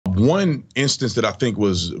One instance that I think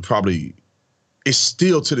was probably, is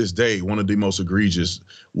still to this day one of the most egregious,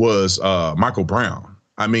 was Michael Brown.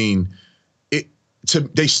 I mean,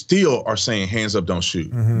 they still are saying hands up, don't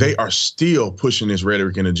shoot. They are still pushing this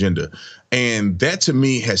rhetoric and agenda. And that to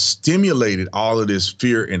me has stimulated all of this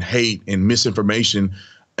fear and hate and misinformation,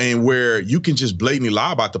 and where you can just blatantly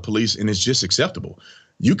lie about the police and it's just acceptable.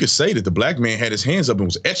 You could say that the black man had his hands up and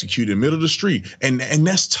was executed in the middle of the street, and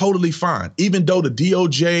that's totally fine. Even though the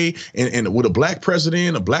DOJ and with a black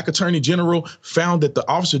president, a black attorney general found that the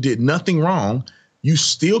officer did nothing wrong, you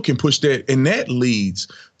still can push that, and that leads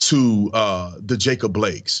to the Jacob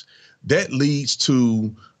Blakes. That leads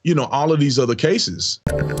to, you know, all of these other cases.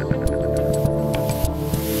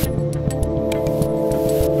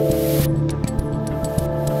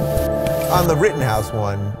 On the Rittenhouse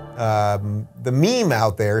one, the meme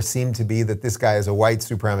out there seemed to be that this guy is a white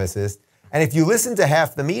supremacist. And if you listen to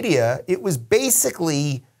half the media, it was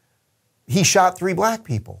basically he shot 3 black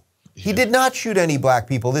people. He did not shoot any black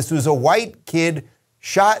people. This was a white kid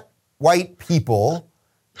shot white people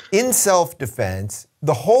in self-defense.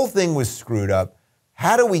 The whole thing was screwed up.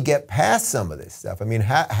 How do we get past some of this stuff? I mean,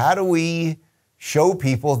 how do we show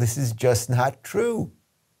people this is just not true?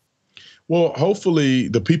 Well, hopefully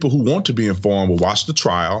the people who want to be informed will watch the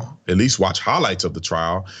trial, at least watch highlights of the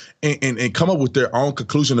trial, and come up with their own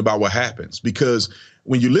conclusion about what happens. Because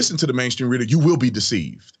when you listen to the mainstream reader, you will be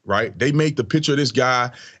deceived, right? They make the picture of this guy,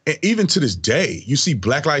 and even to this day, you see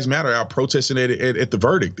Black Lives Matter out protesting at the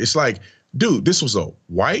verdict. It's like, dude, this was a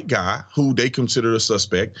white guy who they consider a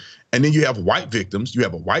suspect, and then you have white victims, you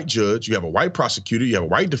have a white judge, you have a white prosecutor, you have a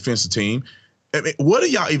white defense team. I mean, what are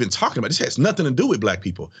y'all even talking about? This has nothing to do with black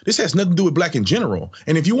people. This has nothing to do with black in general.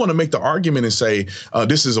 And if you want to make the argument and say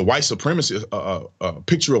this is a white supremacy, a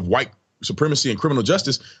picture of white supremacy and criminal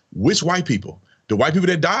justice, which white people? The white people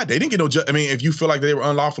that died, they didn't get no justice. I mean, if you feel like they were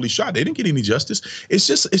unlawfully shot, they didn't get any justice. It's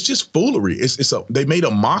just foolery. They made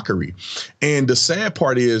a mockery. And the sad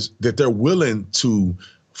part is that they're willing to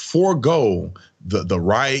forego the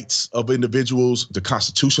rights of individuals, the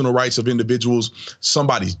constitutional rights of individuals,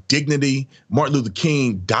 somebody's dignity. Martin Luther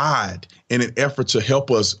King died in an effort to help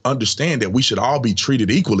us understand that we should all be treated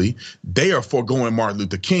equally. They are foregoing Martin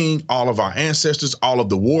Luther King, all of our ancestors, all of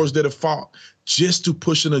the wars that have fought, just to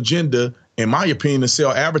push an agenda, in my opinion, to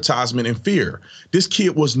sell advertisement and fear. This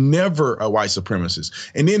kid was never a white supremacist.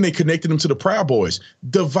 And then they connected him to the Proud Boys.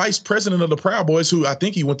 The vice president of the Proud Boys, who I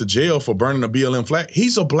think he went to jail for burning a BLM flag,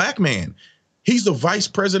 he's a black man. He's the vice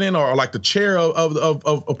president or like the chair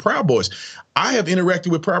of Proud Boys. I have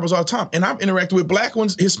interacted with Proud Boys all the time, and I've interacted with black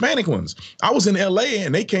ones, Hispanic ones. I was in LA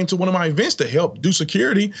and they came to one of my events to help do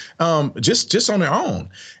security just on their own.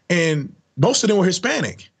 And most of them were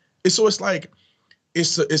Hispanic. And so it's like,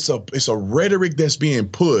 it's a rhetoric that's being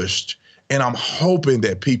pushed, and I'm hoping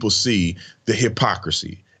that people see the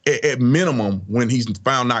hypocrisy. At minimum, when he's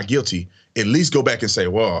found not guilty, at least go back and say,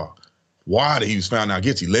 well, why he was found not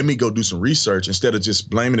guilty? Let me go do some research instead of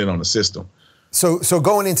just blaming it on the system. So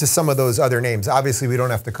going into some of those other names, obviously we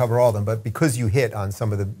don't have to cover all of them, but because you hit on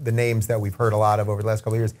some of the names that we've heard a lot of over the last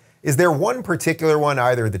couple of years, is there one particular one,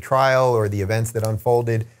 either the trial or the events that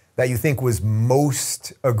unfolded, that you think was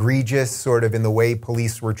most egregious, sort of in the way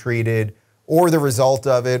police were treated, or the result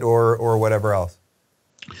of it, or whatever else?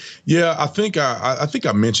 Yeah, I think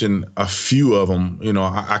I mentioned a few of them. You know,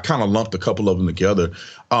 I kind of lumped a couple of them together.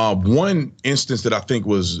 One instance that I think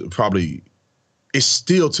was probably, is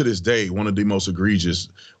still to this day one of the most egregious,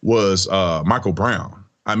 was Michael Brown.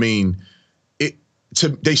 I mean,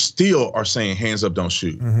 they still are saying hands up, don't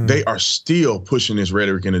shoot. They are still pushing this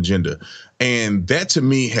rhetoric and agenda. And that to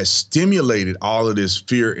me has stimulated all of this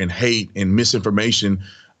fear and hate and misinformation,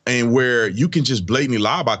 and where you can just blatantly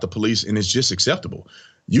lie about the police and it's just acceptable.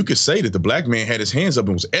 You could say that the black man had his hands up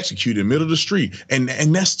and was executed in the middle of the street, and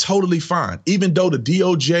that's totally fine. Even though the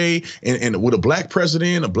DOJ and with a black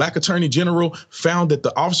president, a black attorney general found that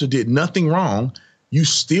the officer did nothing wrong, you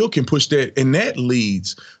still can push that, and that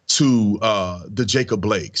leads to the Jacob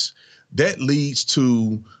Blakes. That leads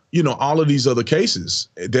to, you know, all of these other cases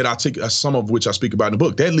that I take, some of which I speak about in the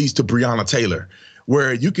book. That leads to Breonna Taylor,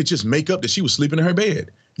 where you could just make up that she was sleeping in her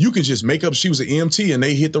bed. You could just make up she was an EMT and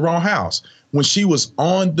they hit the wrong house. When she was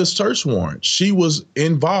on the search warrant, she was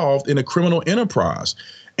involved in a criminal enterprise.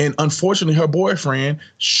 And unfortunately, her boyfriend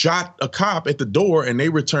shot a cop at the door and they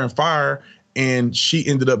returned fire, and she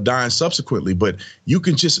ended up dying subsequently. But you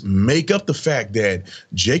can just make up the fact that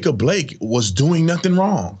Jacob Blake was doing nothing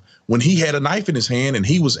wrong. when he had a knife in his hand and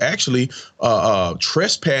he was actually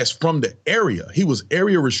trespassed from the area. He was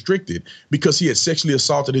area restricted because he had sexually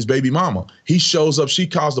assaulted his baby mama. He shows up, she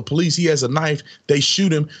calls the police, he has a knife, they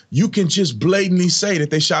shoot him. You can just blatantly say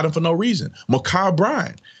that they shot him for no reason. Ma'Khia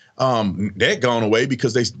Bryant. That gone away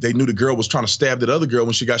because they knew the girl was trying to stab that other girl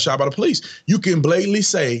when she got shot by the police. You can blatantly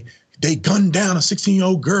say they gunned down a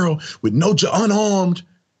 16-year-old girl with unarmed,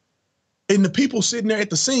 and the people sitting there at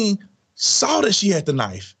the scene saw that she had the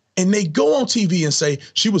knife, and they go on TV and say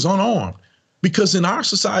she was unarmed. Because in our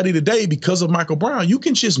society today, because of Michael Brown, you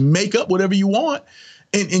can just make up whatever you want,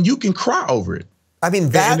 and you can cry over it. I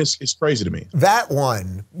mean, it's crazy to me. That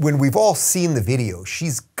one, when we've all seen the video,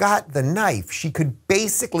 she's got the knife. She could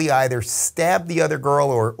basically either stab the other girl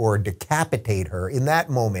or decapitate her in that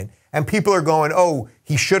moment. And people are going, oh,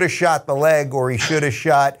 he should have shot the leg, or he should have used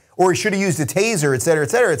a taser, et cetera,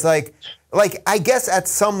 et cetera. It's like, I guess at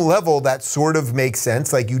some level that sort of makes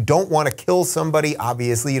sense. Like, you don't want to kill somebody,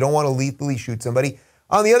 obviously. You don't want to lethally shoot somebody.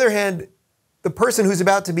 On the other hand, the person who's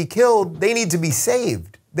about to be killed, they need to be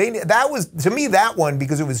saved. That was, to me, that one,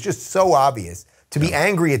 because it was just so obvious, to be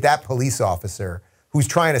angry at that police officer who's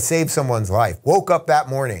trying to save someone's life. Woke up that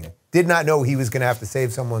morning, did not know he was going to have to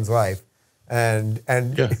save someone's life, and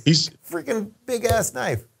he's freaking big ass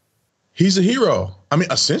knife. He's a hero. I mean,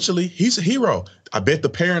 essentially, he's a hero. I bet the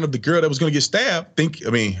parent of the girl that was going to get stabbed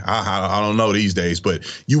I don't know these days, but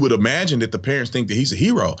you would imagine that the parents think that he's a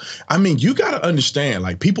hero. I mean, you got to understand,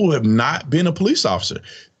 like, people who have not been a police officer,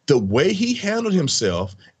 the way he handled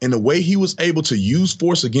himself and the way he was able to use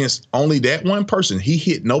force against only that one person. He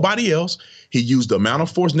hit nobody else. He used the amount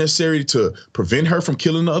of force necessary to prevent her from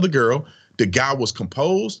killing the other girl. The guy was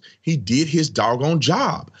composed. He did his doggone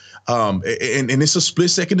job. And it's a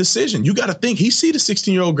split-second decision. You got to think, he see the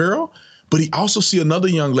 16-year-old girl, but he also see another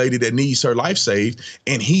young lady that needs her life saved,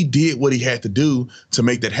 and he did what he had to do to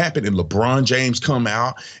make that happen. And LeBron James come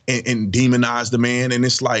out and demonize the man, and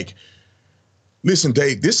it's like, listen,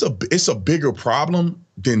 Dave, it's a bigger problem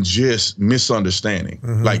than just misunderstanding.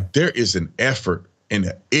 Mm-hmm. Like, there is an effort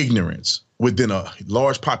and ignorance within a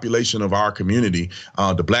large population of our community,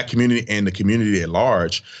 the Black community and the community at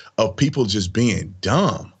large, of people just being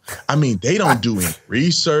dumb. I mean, they don't do any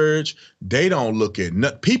research. They don't look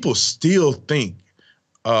at people still think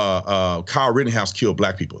Kyle Rittenhouse killed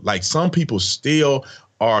Black people. Like, some people still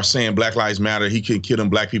are saying Black Lives Matter, he can kill them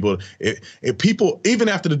Black people. People, even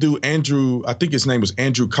after the dude Andrew, I think his name was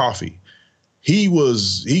Andrew Coffey,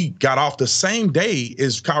 he got off the same day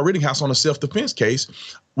as Kyle Rittenhouse on a self-defense case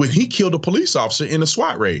when he killed a police officer in a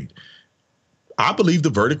SWAT raid. I believe the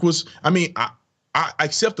verdict was, I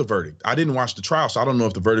accept the verdict. I didn't watch the trial, so I don't know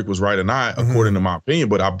if the verdict was right or not, according to my opinion,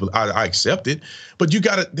 but I accept it. But you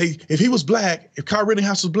got to, if he was Black, if Kyle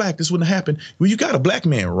Rittenhouse was Black, this wouldn't have happened. Well, you got a Black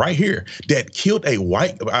man right here that killed a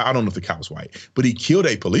white, I don't know if the guy was white, but he killed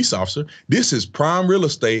a police officer. This is prime real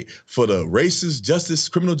estate for the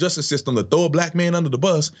racist criminal justice system to throw a Black man under the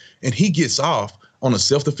bus, and he gets off on a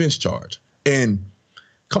self-defense charge. And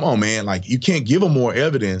come on, man, like, you can't give them more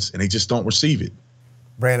evidence and they just don't receive it.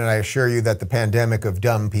 Brandon, I assure you that the pandemic of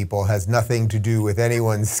dumb people has nothing to do with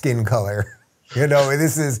anyone's skin color. You know,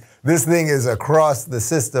 this thing is across the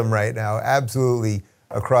system right now, absolutely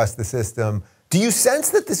across the system. Do you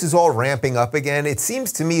sense that this is all ramping up again? It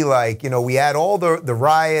seems to me like, you know, we had all the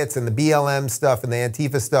riots and the BLM stuff and the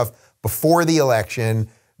Antifa stuff before the election.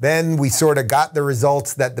 Then we sort of got the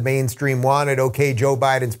results that the mainstream wanted. Okay, Joe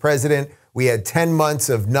Biden's president. We had 10 months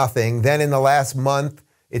of nothing. Then in the last month,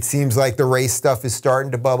 it seems like the race stuff is starting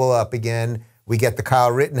to bubble up again. We get the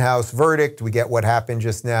Kyle Rittenhouse verdict. We get what happened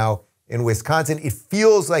just now in Wisconsin. It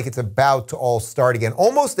feels like it's about to all start again,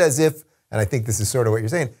 almost as if, and I think this is sort of what you're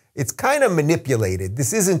saying, it's kind of manipulated.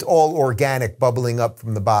 This isn't all organic bubbling up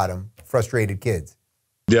from the bottom, frustrated kids.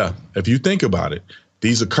 Yeah, if you think about it,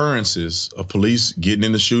 these occurrences of police getting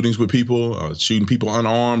into shootings with people, shooting people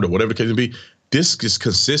unarmed or whatever the case may be, this is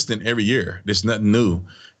consistent every year. There's nothing new.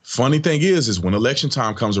 Funny thing is when election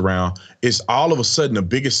time comes around, it's all of a sudden the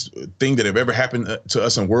biggest thing that have ever happened to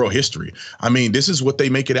us in world history. I mean, this is what they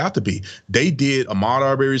make it out to be. They did Ahmaud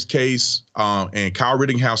Arbery's case and Kyle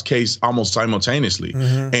Rittenhouse case almost simultaneously.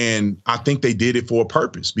 Mm-hmm. And I think they did it for a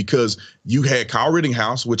purpose, because you had Kyle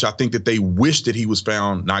Rittenhouse, which I think that they wished that he was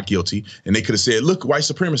found not guilty, and they could have said, look, white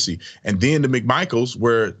supremacy. And then the McMichaels,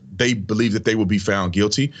 where they believed that they would be found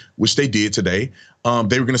guilty, which they did today.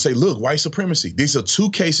 They were going to say, look, white supremacy. These are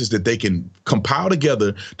two cases that they can compile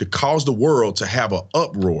together to cause the world to have an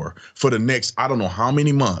uproar for the next, I don't know how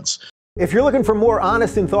many months. If you're looking for more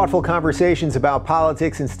honest and thoughtful conversations about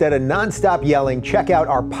politics instead of nonstop yelling, check out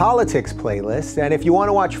our politics playlist. And if you want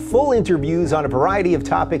to watch full interviews on a variety of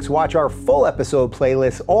topics, watch our full episode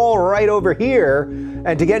playlist all right over here.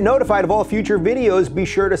 And to get notified of all future videos, be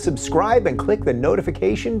sure to subscribe and click the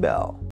notification bell.